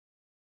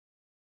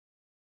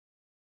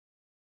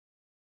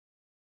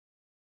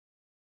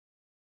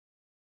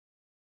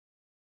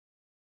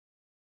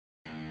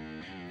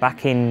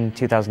Back in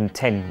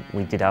 2010,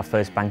 we did our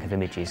first bank of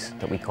images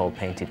that we called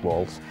Painted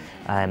Walls,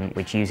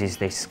 which uses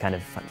this kind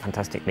of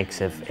fantastic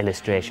mix of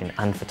illustration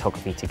and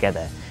photography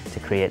together to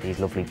create these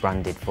lovely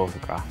branded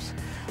photographs.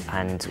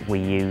 And we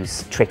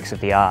use tricks of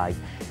the eye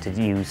to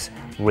use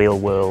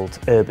real-world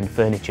urban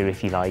furniture,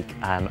 if you like,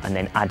 and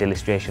then add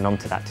illustration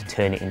onto that to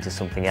turn it into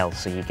something else,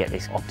 so you get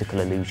this optical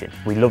illusion.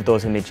 We love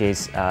those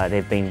images.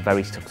 They've been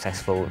very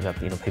successful.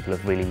 People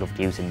have really loved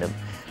using them.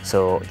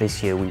 So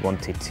this year we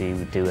wanted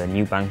to do a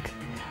new bank,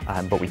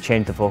 but we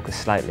changed the focus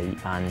slightly,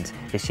 and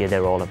this year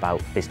they're all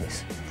about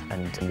business.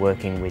 And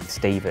working with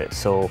Steve at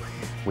So,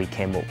 we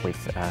came up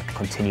with a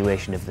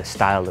continuation of the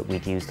style that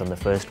we'd used on the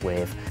first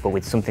wave, but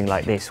with something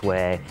like this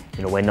where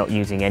we're not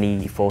using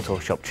any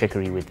Photoshop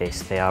trickery with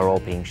this. They are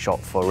all being shot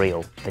for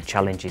real. The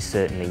challenge is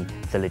certainly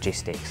the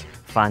logistics,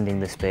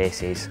 finding the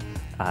spaces,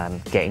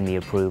 getting the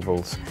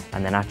approvals,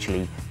 and then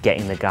actually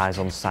getting the guys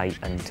on site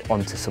and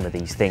onto some of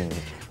these things.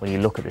 When you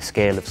look at the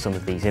scale of some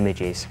of these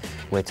images,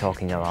 we're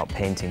talking about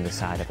painting the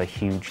side of a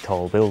huge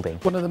tall building.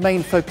 One of the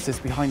main focuses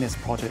behind this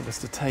project was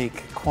to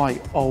take quite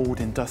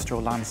old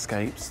industrial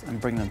landscapes and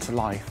bring them to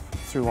life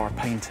through our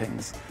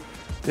paintings.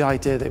 The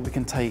idea that we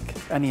can take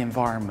any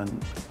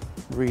environment,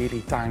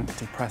 really dank,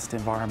 depressed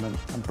environment,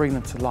 and bring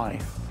them to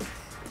life.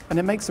 And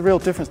it makes a real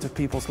difference to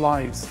people's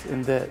lives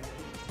in that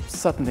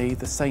suddenly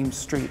the same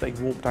street they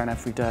walk down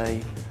every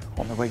day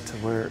on their way to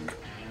work,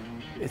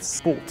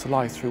 it's brought to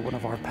life through one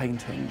of our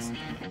paintings.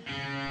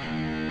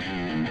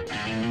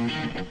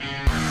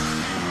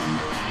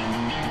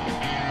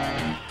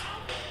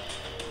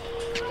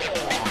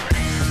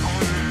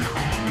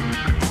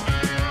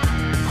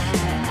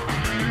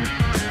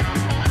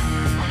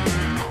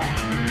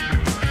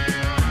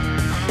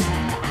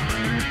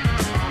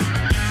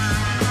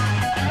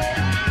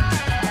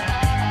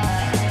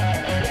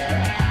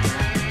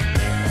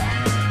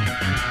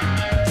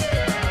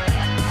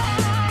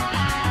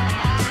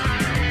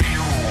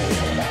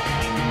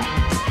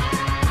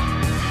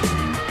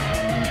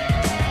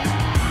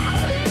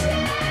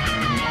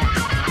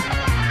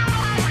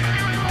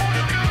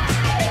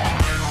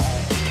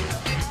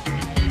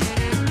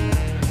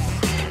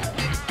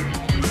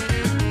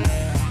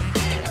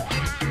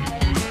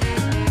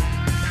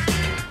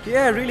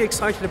 Yeah, really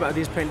excited about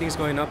these paintings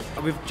going up.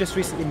 We've just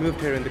recently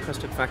moved here in the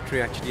Custard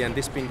Factory actually, and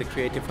this being the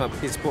creative hub,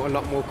 it's brought a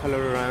lot more colour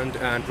around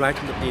and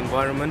brightened up the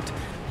environment.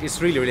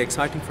 It's really, really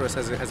exciting for us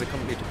as a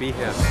company to be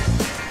here.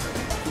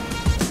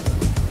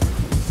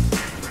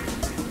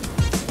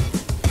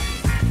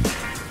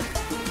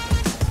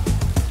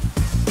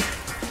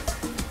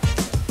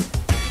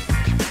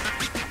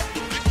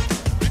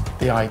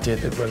 The idea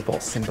that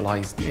robots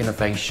symbolise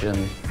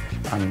innovation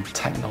and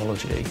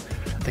technology.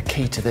 The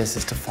key to this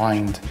is to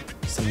find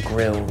some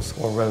grills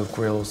or a row of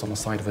grills on the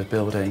side of a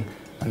building,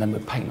 and then we'll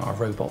paint our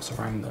robots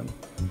around them.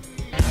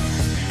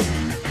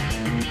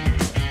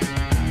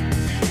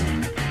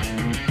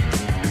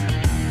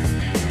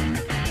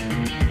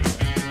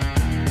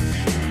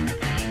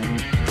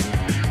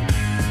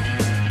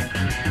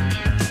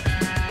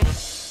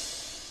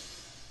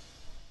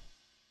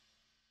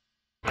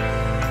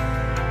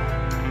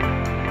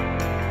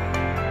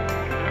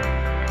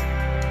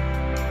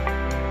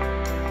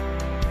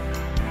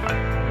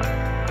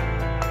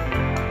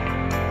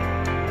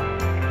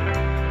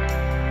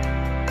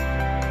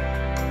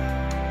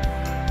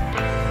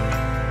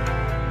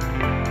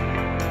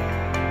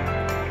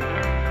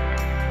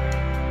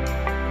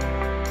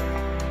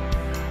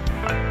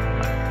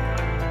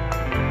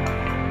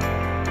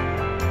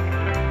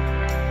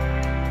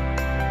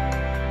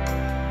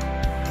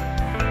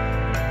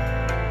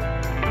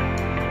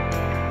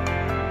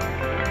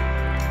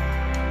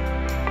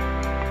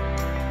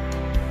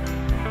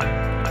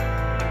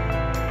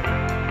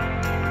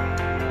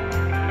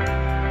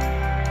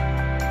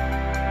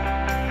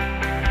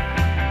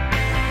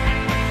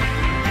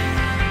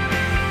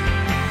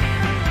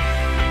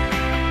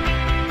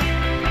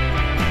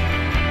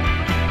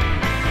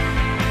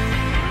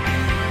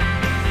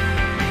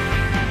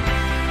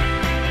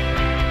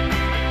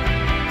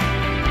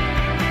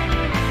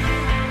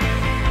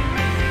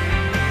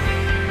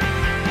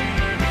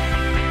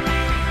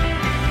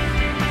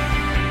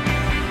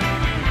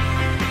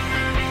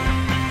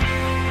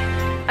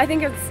 I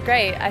think it's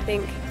great. I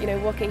think,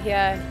 walking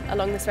here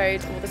along this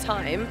road all the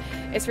time,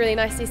 it's really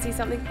nice to see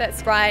something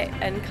that's bright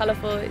and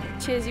colourful. It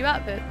cheers you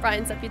up, it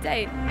brightens up your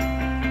day.